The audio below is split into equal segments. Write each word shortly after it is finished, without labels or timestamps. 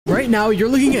now, you're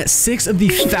looking at 6 of the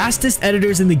fastest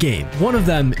editors in the game. One of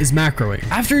them is macroing.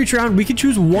 After each round, we can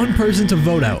choose one person to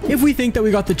vote out. If we think that we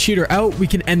got the cheater out, we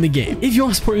can end the game. If you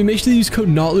want to support me, make sure to use code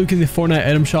NOTLUKE in the Fortnite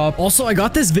item shop. Also, I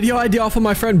got this video idea off of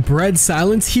my friend Bread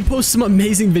Silence. He posts some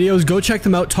amazing videos. Go check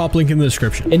them out. Top link in the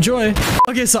description. Enjoy.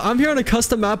 Okay, so I'm here on a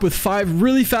custom map with 5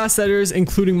 really fast editors,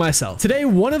 including myself. Today,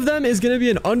 one of them is going to be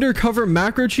an undercover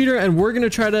macro cheater, and we're going to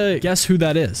try to guess who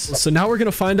that is. So now we're going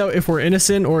to find out if we're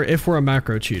innocent or if we're a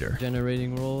macro cheater.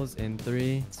 Generating rules in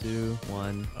 3, 2,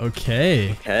 1.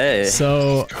 Okay. Hey.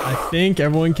 So I think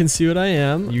everyone can see what I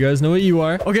am. You guys know what you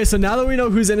are. Okay, so now that we know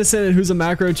who's innocent and who's a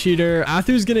macro cheater,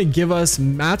 Athu's gonna give us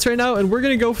mats right now, and we're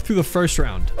gonna go through the first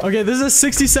round. Okay, this is a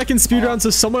 60-second speed round, so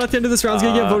someone at the end of this round is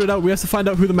gonna get voted out. We have to find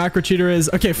out who the macro cheater is.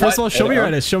 Okay, first of all, show me your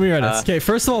edits. Show me your edits. Okay,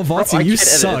 first of all, Votsy, you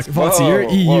suck. Votsy, you're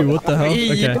EU. What the hell?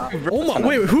 Okay. Oh my,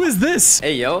 wait, who is this?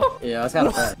 Hey, yo. Yeah, that's kind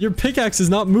of bad. Your pickaxe is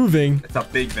not moving. It's a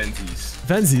big Venzies.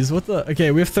 Venzies, what the?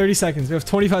 Okay, we have 30 seconds. We have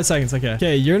 25 seconds. Okay.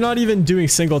 Okay, you're not even doing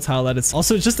single tile edits.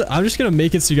 Also, I'm just gonna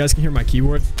make it so you guys can hear my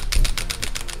keyboard.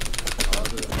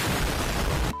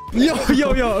 Yo.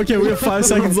 Okay, we have 5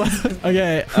 seconds left.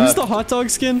 Okay, who's the hot dog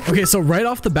skin? Okay, so right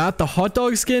off the bat, the hot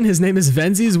dog skin, his name is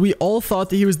Venzies. We all thought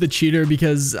that he was the cheater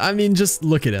because, I mean, just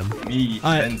look at him. Me,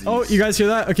 Venzies. Oh, you guys hear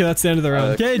that? Okay, that's the end of the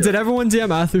round. Okay, did everyone DM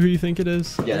Athu who you think it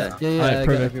is? Yeah. Alright,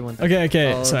 perfect.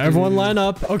 Okay, so everyone line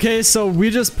up. Okay, so we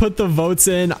just put the votes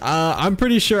in. I'm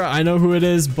pretty sure I know who it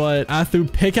is, but Athu,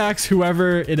 pickaxe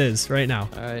whoever it is right now.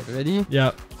 Alright, ready?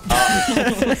 Yep.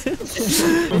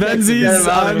 Venzies,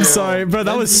 I'm sorry, bro.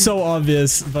 That was so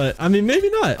obvious, but I mean, maybe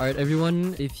not. Alright,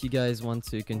 everyone, if you guys want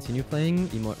to continue playing,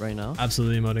 emote right now.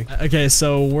 Absolutely emoting. Okay,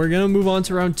 so we're gonna move on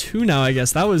to round 2 now, I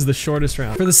guess. That was the shortest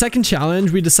round. For the second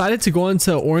challenge, we decided to go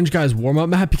into Orange Guy's warm-up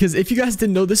map because if you guys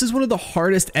didn't know, this is one of the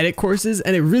hardest edit courses,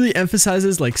 and it really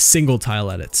emphasizes like single tile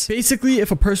edits. Basically,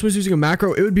 if a person was using a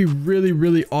macro, it would be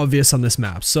really obvious on this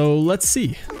map. So let's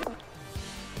see.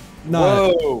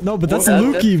 No, but that's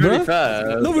Lukey, bro.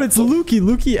 No, but it's Lukey.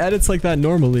 Lukey edits like that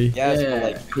normally. Yeah,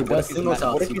 like, he does single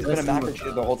tiles. What if he's been a macro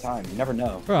cheater the whole time? You never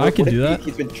know. Bro, I can do that.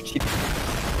 He's been cheating.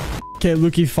 Okay,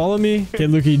 Lukey, follow me. Okay,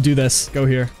 Lukey, do this. Go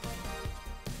here.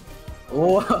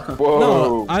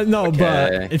 Whoa. No,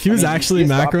 but if he was actually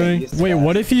macroing, wait,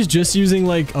 what if he's just using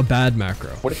like a bad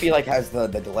macro? What if he like has the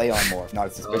delay on more?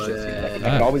 Not suspicious. I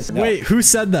can always know. Wait, who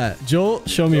said that? Joel,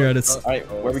 show me your edits. All right,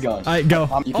 where are we going? All right, go.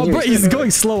 Oh, bro, he's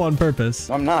going slow on purpose.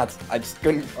 No, I'm not. I just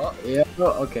couldn't. Oh, yeah.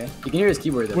 Oh, okay. You can hear his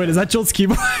keyboard there. Wait, is that Joel's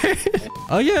keyboard?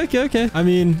 Oh, yeah, okay. I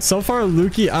mean, so far,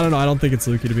 Lukey, I don't know. I don't think it's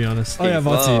Lukey, to be honest. Oh, yeah,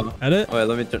 Votsy. Edit? Wait,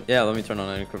 let me turn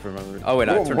on and confirm. Oh, wait,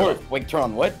 I turned on. Wait, turn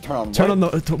on what? Turn on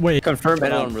the, wait. Confirm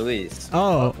edit on release.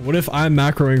 Oh, what if I'm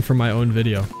macroing for my own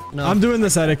video? No. I'm doing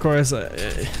this edit course.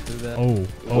 Whoa.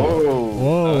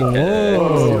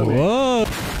 Whoa.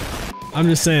 I'm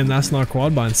just saying that's not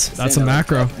quad binds. That's a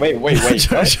macro. Wait.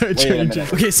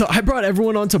 Okay, so I brought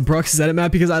everyone onto Brooks' edit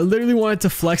map because I literally wanted to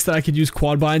flex that I could use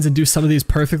quad binds and do some of these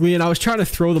perfectly, and I was trying to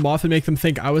throw them off and make them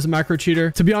think I was a macro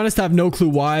cheater. To be honest, I have no clue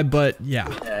why, but yeah.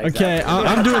 Exactly. Okay,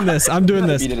 I'm doing this. I'm doing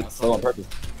this. He did it slow on purpose.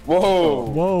 Whoa.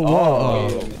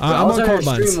 I'm on quad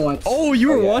binds. Oh, you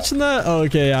were watching that? Oh,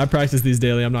 okay, I practice these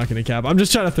daily. I'm not gonna cap. I'm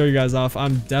just trying to throw you guys off.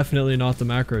 I'm definitely not the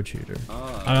macro cheater.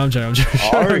 I'm joking.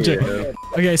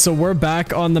 Okay, so we're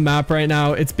back on the map right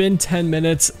now. It's been 10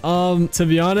 minutes. To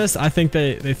be honest, I think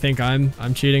they think I'm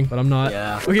cheating, but I'm not.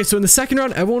 Yeah. Okay, so in the second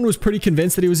round, everyone was pretty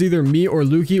convinced that it was either me or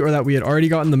Lukey, or that we had already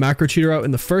gotten the macro cheater out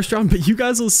in the first round, but you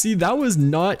guys will see that was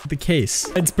not the case.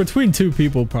 It's between 2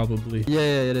 people, probably. Yeah,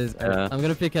 it is. I'm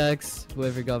gonna pickaxe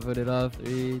whoever got voted off.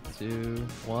 3, 2,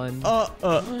 1.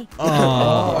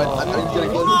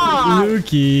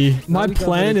 Lukey, my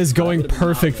plan is going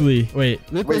perfectly. Wait.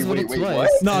 Luke was voted twice.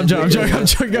 No, I'm joking.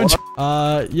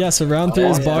 Yeah, so round 3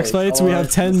 is box fights. We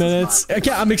have 10 minutes.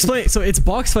 Okay, I'm explaining. So it's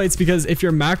box fights because if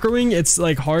you're macroing, it's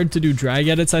like hard to do drag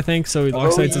edits, I think. So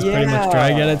box fights is pretty much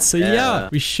drag edits. So yeah,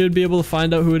 we should be able to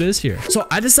find out who it is here. So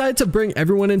I decided to bring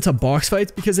everyone into box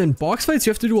fights because in box fights, you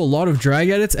have to do a lot of drag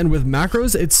edits. And with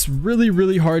macros, it's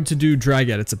really hard to do drag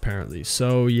edits, apparently.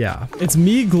 So yeah, it's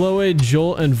me, Glowy,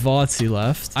 Joel, and Votsy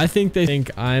left. I think they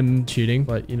think I'm cheating,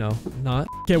 but you know, not.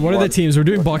 Okay, what are the teams? We're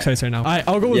doing box fights right now.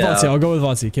 I'll go with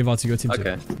Votsy. Okay, Votsy, go team 2.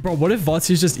 Okay. Bro, what if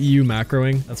Votsy's just EU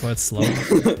macroing? That's why it's slow.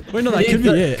 Wait, no, that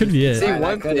could be it. See,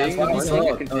 one thing I'm gonna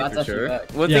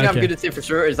say for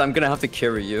sure is I'm gonna have to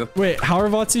carry you. Wait, how are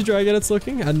Votsy's drag edits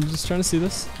looking? I'm just trying to see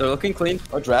this. They're looking clean.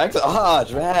 Oh, drag? Ah,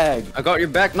 drag. I got your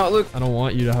back, not Luke. I don't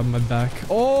want you to have my back.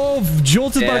 Oh,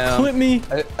 Jolt is about to clip me.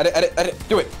 Edit.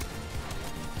 Do it.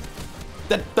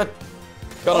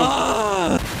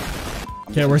 Got him.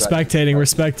 Okay, we're spectating. We're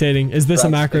spectating. Is this a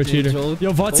macro cheater? Joel.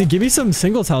 Yo, Votsy, give me some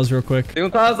single tiles real quick. Single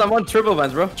tiles, I'm on triple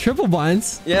binds, bro. Triple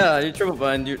binds? Yeah, you triple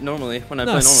bind normally when I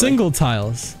play No, normally. single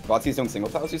tiles. Botsy's doing single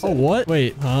tiles, you Oh, said? what?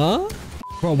 Wait, huh?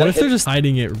 Bro, what if they're just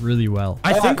hiding it really well?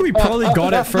 I think we probably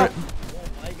got it for...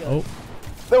 Oh.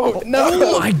 No.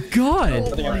 Oh my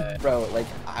god. Bro, like,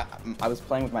 I was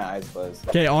playing with my eyes closed.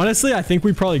 Okay, honestly, I think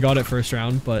we probably got it first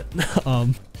round, but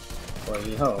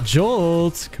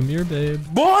Jolt, come here, babe.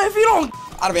 Boy, if you don't...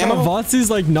 Out of ammo. Votsy's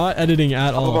like not editing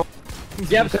at all.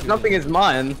 Yeah, because nothing is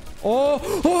mine. Chloe,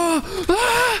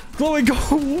 go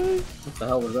away. What the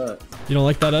hell was that? You don't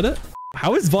like that edit?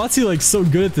 How is Votsy like so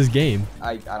good at this game?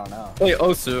 I don't know. Wait,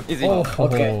 Osu. Easy.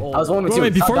 Okay. I was wondering.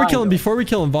 Wait, before we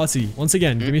kill him, Votsy, once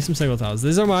again, give me some single tiles.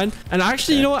 These are mine. And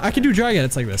actually, you know what? I can do drag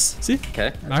edits like this. See?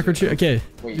 Okay. Macro cheat. Okay.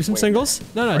 Do some singles?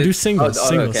 No, do singles.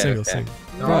 Singles. Singles.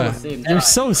 Bruh, you're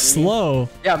so slow.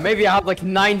 Yeah, maybe I have like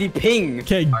 90 ping.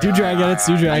 Okay, do drag edits.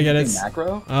 Do drag edits.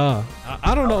 Macro?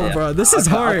 I don't know, bro. This is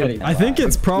hard. I think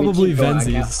it's probably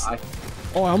Venzi's.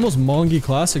 Oh, I almost Mongi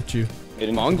classic you.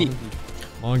 Mongi.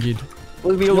 Mongied.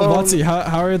 Leave me Yo, alone. Votsy,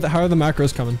 how are the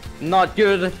macros coming? Not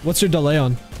good. What's your delay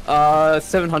on?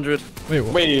 700. Wait,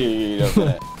 what? Wait a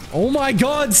minute. Oh my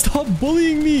god, stop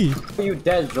bullying me. You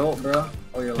dead, Jolt, bro.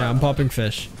 Oh, you're Yeah, I'm popping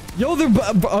fish. Yo, they're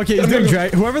okay, he's doing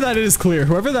drag. Whoever that is clear.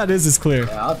 Whoever that is clear.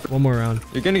 Yeah, One more round.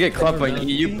 You're gonna get clapped by an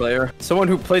EU player. Someone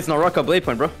who plays Naraka Blade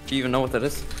Point, bro. Do you even know what that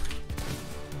is?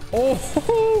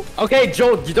 Oh, Okay,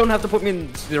 Joel, you don't have to put me in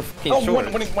your fucking Oh, shoulder.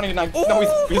 189.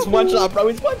 No, he's one shot, bro.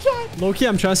 He's one shot. low-key,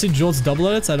 I'm trying to see Jolt's double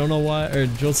edits. I don't know why, or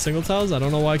Jolt's single tiles. I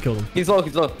don't know why I killed him. He's low,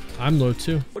 he's low. I'm low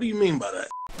too. What do you mean by that?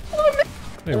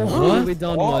 Wait, We what?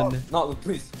 done one. No,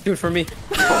 please. Do it for me.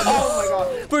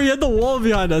 Bro, you had the wall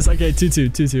behind us. Okay,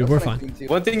 2-2. We're fine.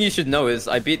 One thing you should know is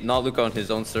I beat Not Luca on his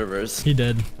own servers. He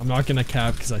did. I'm not gonna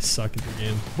cap because I suck at the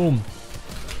game. Boom.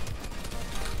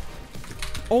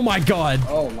 Oh my god.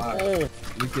 Oh my.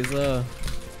 Luke is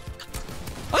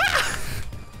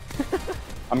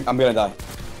I'm gonna die.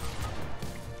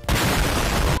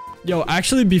 Yo,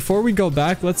 actually, before we go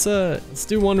back, let's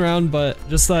do one round, but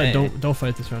just don't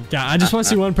fight this round. Yeah, I just want to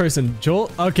see one person.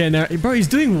 Jolt. Okay, now, bro, he's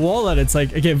doing wall edits. Like,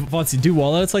 okay, Votsy, do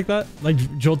wall edits like that. Like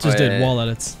Jolt just did wall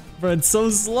edits. Bro, it's so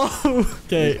slow.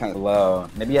 Okay. He's kind of low.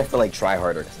 Maybe you have to like try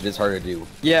harder because it is harder to do.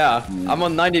 Yeah, I'm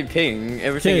on 90 ping.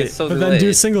 Everything Okay, is so but delayed. then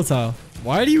do single tile.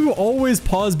 Why do you always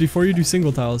pause before you do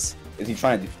single tiles? Is he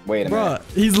trying to do... Wait a Bro, minute.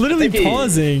 he's literally I think he-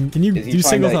 pausing. Can you Is he do trying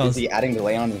single to, tiles? Is he adding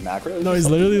delay on his macros? No, he's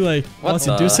literally like, What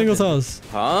Votsy, do the- single tiles.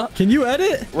 Huh? Can you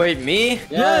edit? Wait, me?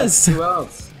 Yes. Who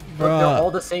else? Look, Bruh. they're all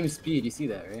the same speed. You see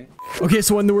that, right? Okay,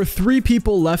 so when there were 3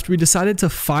 people left, we decided to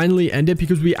finally end it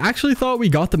because we actually thought we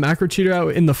got the macro cheater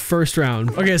out in the first round.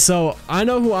 Okay, so I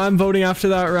know who I'm voting after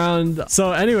that round.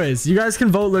 So anyways, you guys can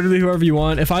vote literally whoever you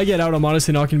want. If I get out, I'm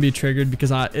honestly not going to be triggered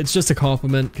because it's just a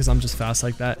compliment because I'm just fast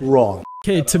like that. Wrong.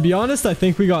 Okay, to be honest, I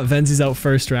think we got Venzi's out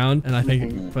first round, and I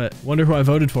think, but wonder who I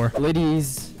voted for.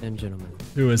 ladies and gentlemen.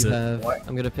 Who is You it? have,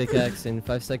 I'm gonna pick X in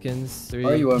 5 seconds. 3.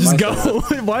 Are you on Just my go.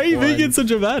 side? Why are you making it One. so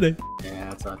dramatic? Yeah,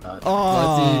 that's what I thought.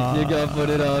 Oh. You got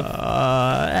voted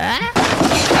off.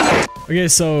 Okay,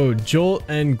 so Jolt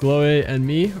and Glowy and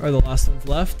me are the last ones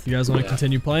left. You guys want to Yeah.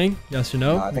 continue playing? Yes or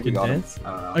no? I think we got him. I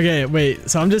don't know. Okay, wait.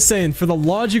 So I'm just saying, for the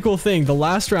logical thing, the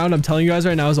last round I'm telling you guys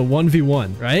right now is a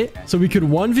 1v1, right? So we could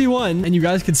 1v1, and you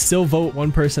guys could still vote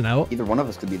one person out. Either one of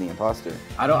us could be the imposter.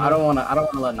 I don't want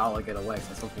to let Nala get away. 'Cause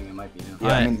I still think it might be him. Yeah,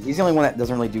 I mean, he's the only one that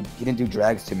doesn't really do... He didn't do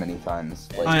drags too many times.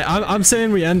 Like, I'm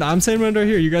saying we end. I'm saying we end right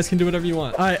here. You guys can do whatever you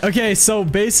want. All right. Okay. So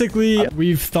basically,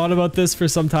 we've thought about this for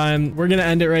some time. We're gonna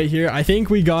end it right here. I think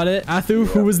we got it. Athu,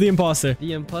 who was the imposter?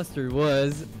 The imposter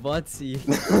was Votsy.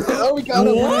 oh, we got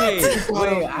him. Wait,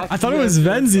 I thought it was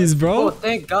Venzi's, Oh, bro.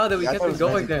 thank God that we Yeah, I kept thought it was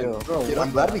going Venzi's then. too. Bro, Dude,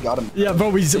 I'm glad we got him. Yeah, bro,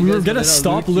 we guys were gonna voted out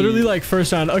stop Luki. literally like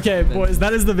first round. Okay, boys,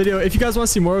 that is the video. If you guys want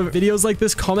to see more videos like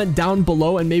this, comment down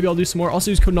below and maybe I'll do some more.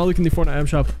 Also use code NOTLUKE in the Fortnite item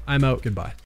shop. I'm out. Goodbye.